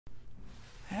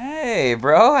Hey,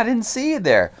 bro, I didn't see you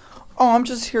there. Oh, I'm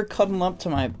just here cuddling up to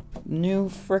my new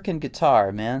frickin'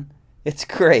 guitar, man. It's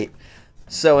great.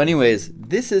 So, anyways,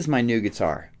 this is my new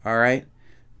guitar, alright?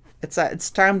 It's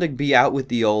time to be out with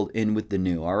the old, in with the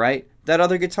new, alright? That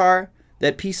other guitar,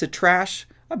 that piece of trash,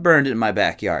 I burned it in my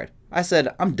backyard. I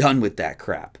said, I'm done with that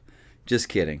crap. Just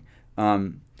kidding.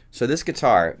 So this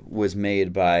guitar was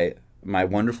made by my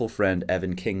wonderful friend,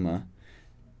 Evan Kingma.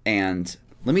 And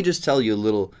let me just tell you a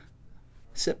little,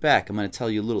 sit back, I'm going to tell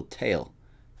you a little tale.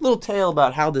 A little tale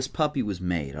about how this puppy was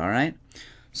made, alright?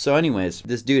 So anyways,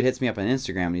 this dude hits me up on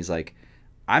Instagram and he's like,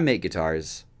 I make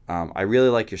guitars. I really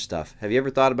like your stuff. Have you ever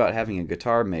thought about having a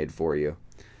guitar made for you?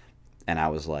 And I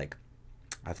was like,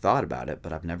 I've thought about it,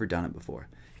 but I've never done it before.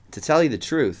 To tell you the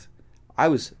truth, I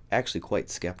was actually quite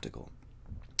skeptical.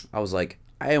 I was like,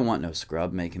 I don't want no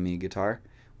scrub making me a guitar.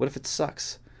 What if it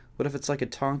sucks? What if it's like a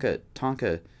Tonka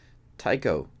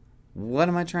Tyco? What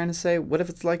am I trying to say? What if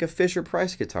it's like a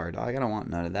Fisher-Price guitar, dog? I don't want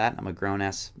none of that. I'm a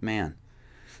grown-ass man.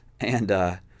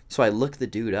 And so I looked the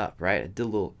dude up, right? I did a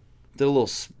little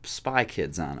spy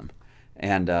kids on him.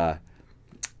 And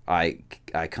I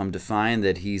come to find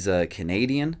that he's a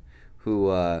Canadian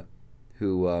who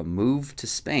moved to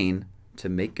Spain to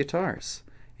make guitars.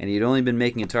 And he'd only been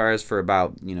making guitars for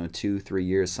about 2-3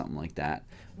 years, something like that.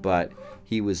 But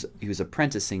he was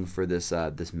apprenticing for this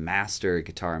master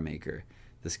guitar maker,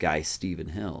 this guy Stephen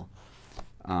Hill.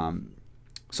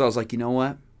 So I was like, you know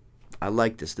what? I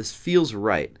like this. This feels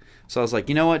right. So I was like,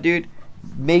 you know what, dude?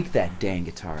 Make that dang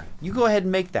guitar. You go ahead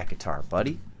and make that guitar,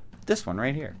 buddy. This one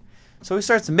right here. So he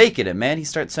starts making it, man. He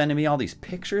starts sending me all these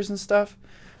pictures and stuff.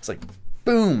 It's like,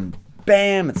 boom,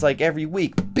 bam. It's like every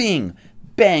week, bing,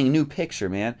 bang, new picture,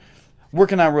 man.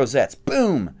 Working on rosettes,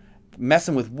 boom.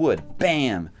 Messing with wood,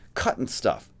 bam. Cutting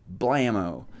stuff,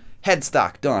 blammo.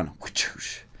 Headstock done.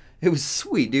 It was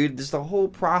sweet, dude. Just the whole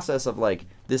process of like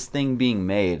this thing being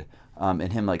made,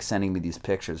 and him like sending me these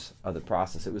pictures of the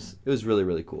process. It was really,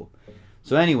 really cool.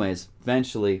 So anyways,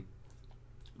 eventually,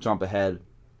 jump ahead.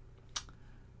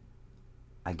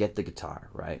 I get the guitar,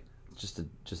 right?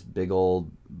 Just big old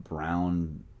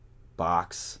brown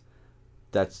box.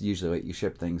 That's usually what you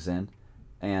ship things in.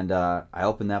 And I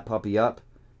open that puppy up.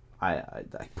 I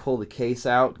pull the case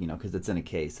out, because it's in a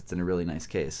case. It's in a really nice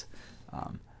case.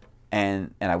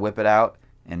 And I whip it out,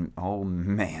 and oh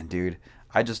man, dude,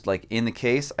 I just like in the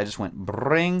case, I just went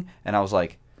bring, and I was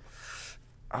like,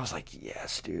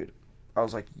 yes, dude. I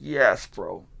was like, yes,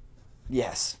 bro,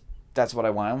 yes, that's what I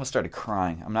want. I almost started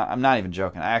crying. I'm not even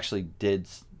joking. I actually did.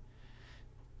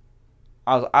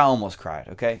 I almost cried.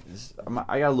 Okay,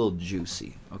 I got a little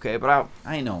juicy. Okay, but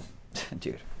I ain't no,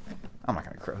 dude. I'm not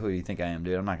gonna cry. Who do you think I am,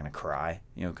 dude? I'm not gonna cry,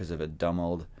 because of a dumb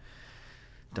old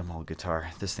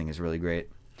guitar. This thing is really great.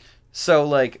 So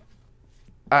like,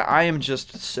 I am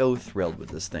just so thrilled with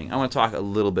this thing. I want to talk a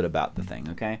little bit about the thing.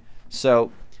 Okay,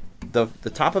 so the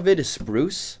top of it is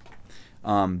spruce.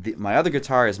 My other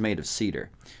guitar is made of cedar.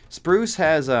 Spruce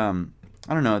has I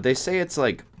don't know. They say it's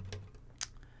like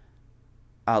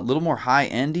a little more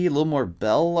high-endy, a little more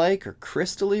bell-like or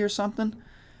crystally or something.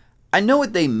 I know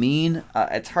what they mean.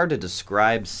 It's hard to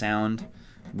describe sound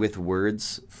with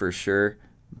words for sure.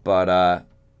 But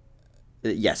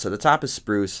yeah, so the top is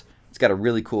spruce. It's got a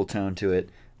really cool tone to it.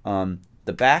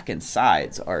 The back and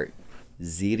sides are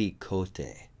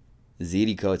ziricote.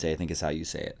 Ziricote, I think is how you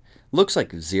say it. Looks like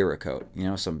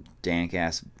Zeracote, some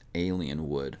dank-ass alien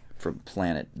wood from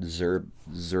planet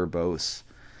Zerbos.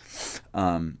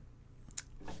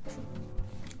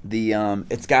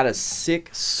 It's got a sick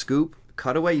scoop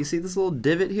cutaway. You see this little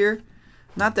divot here?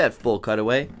 Not that full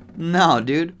cutaway. No,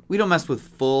 dude. We don't mess with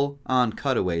full-on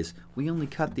cutaways. We only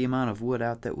cut the amount of wood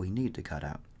out that we need to cut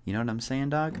out. You know what I'm saying,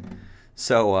 dog?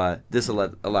 So this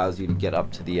allows you to get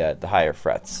up to the higher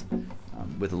frets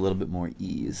with a little bit more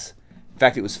ease. In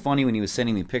fact, it was funny when he was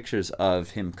sending me pictures of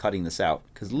him cutting this out,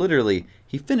 because literally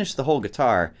he finished the whole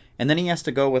guitar, and then he has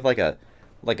to go with like a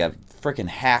freaking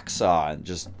hacksaw and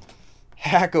just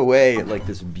hack away at like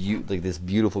this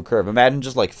beautiful curve. Imagine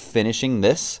just like finishing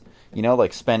this,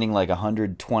 like spending like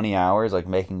 120 hours like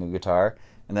making a guitar,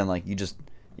 and then like you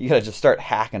gotta just start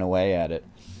hacking away at it.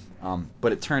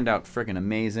 But it turned out freaking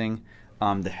amazing.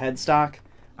 The headstock,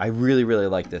 I really, really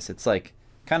like this. It's like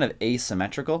kind of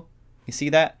asymmetrical. You see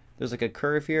that? There's like a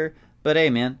curve here. But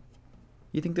hey, man,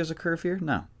 you think there's a curve here?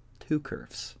 No, 2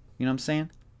 curves. You know what I'm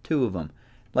saying? 2 of them,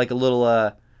 like a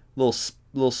little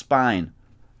spine,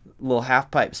 little half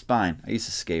pipe spine. I used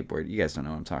to skateboard. You guys don't know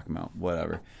what I'm talking about.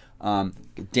 Whatever.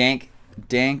 Dank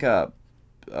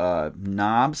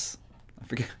knobs. I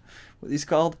forget what these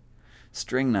called.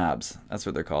 String knobs. That's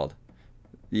what they're called.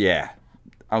 Yeah,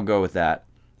 I'll go with that.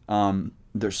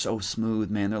 They're so smooth,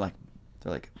 man. They're like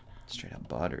They're like straight up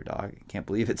butter, dog. Can't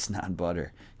believe it's not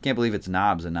butter. Can't believe it's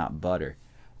knobs and not butter.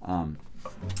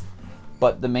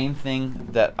 But the main thing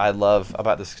that I love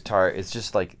about this guitar is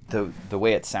just like the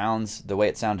way it sounds, the way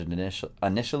it sounded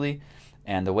initially,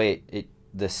 and the way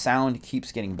the sound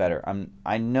keeps getting better.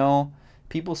 I know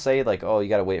people say like, oh, you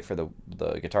gotta wait for the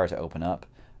guitar to open up.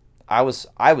 I was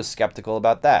skeptical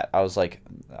about that. I was like,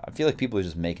 I feel like people are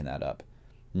just making that up.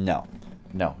 No,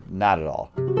 not at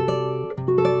all.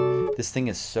 This thing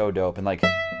is so dope, and like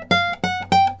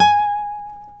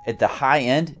at the high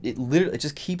end, it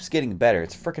just keeps getting better.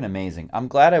 It's freaking amazing. I'm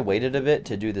glad I waited a bit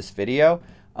to do this video.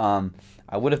 I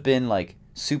would have been like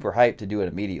super hyped to do it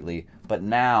immediately, but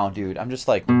now, dude, I'm just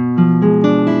like,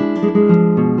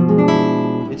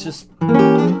 it's just,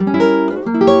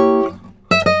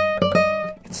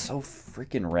 it's so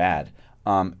freaking rad.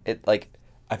 I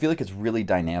feel like it's really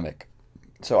dynamic,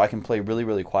 so I can play really,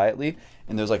 really quietly,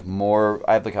 and there's like more.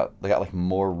 I got like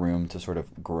more room to sort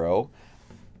of grow.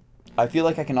 I feel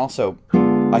like I can also,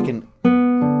 I can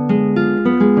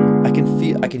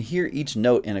hear each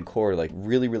note in a chord like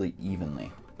really, really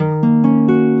evenly.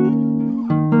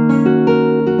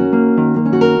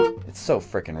 It's so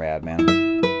freaking rad, man.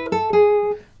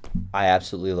 I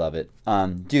absolutely love it.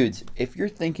 Dudes, if you're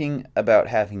thinking about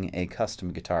having a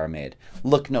custom guitar made,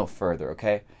 look no further,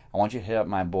 okay? I want you to hit up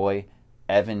my boy,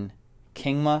 Evan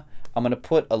Kingma. I'm going to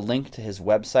put a link to his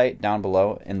website down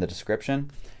below in the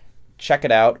description. Check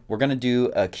it out. We're going to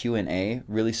do a Q&A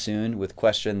really soon with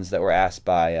questions that were asked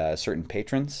by certain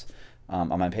patrons on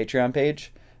my Patreon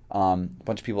page. A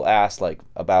bunch of people asked like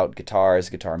about guitars,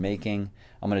 guitar making.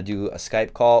 I'm going to do a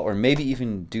Skype call, or maybe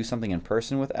even do something in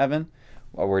person with Evan.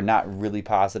 We're not really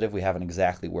positive. We haven't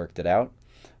exactly worked it out.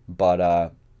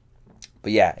 But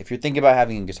yeah, if you're thinking about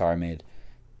having a guitar made,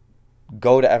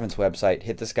 go to Evan's website,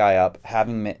 hit this guy up, have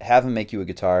him make you a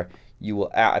guitar. You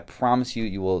will, I promise you,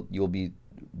 you will be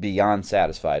beyond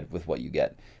satisfied with what you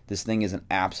get. This thing is an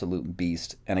absolute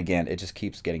beast, and again, it just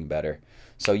keeps getting better.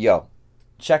 So yo,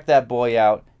 check that boy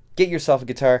out. Get yourself a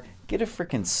guitar. Get a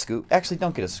freaking scoop. Actually,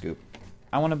 don't get a scoop.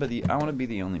 I want to be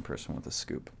the only person with a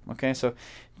scoop. Okay, so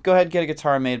go ahead and get a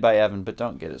guitar made by Evan, but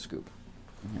don't get a scoop.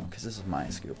 You know, because this is my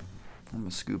scoop. I'm a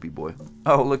scoopy boy.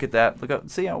 Oh, look at that. Look up.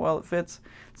 See how well it fits?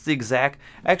 It's the exact.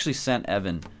 I actually sent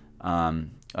Evan a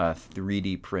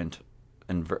 3D print,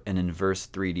 an inverse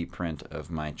 3D print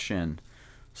of my chin,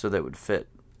 so that would fit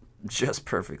just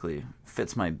perfectly.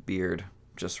 Fits my beard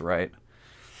just right.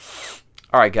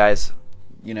 All right, guys.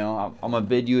 You know, I'm gonna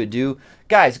bid you adieu.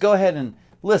 Guys, go ahead and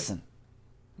listen.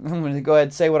 I'm gonna go ahead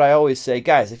and say what I always say,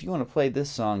 guys. If you want to play this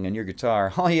song on your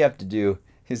guitar, all you have to do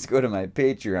is go to my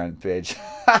Patreon page.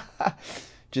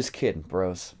 Just kidding,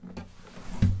 bros.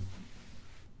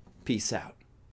 Peace out.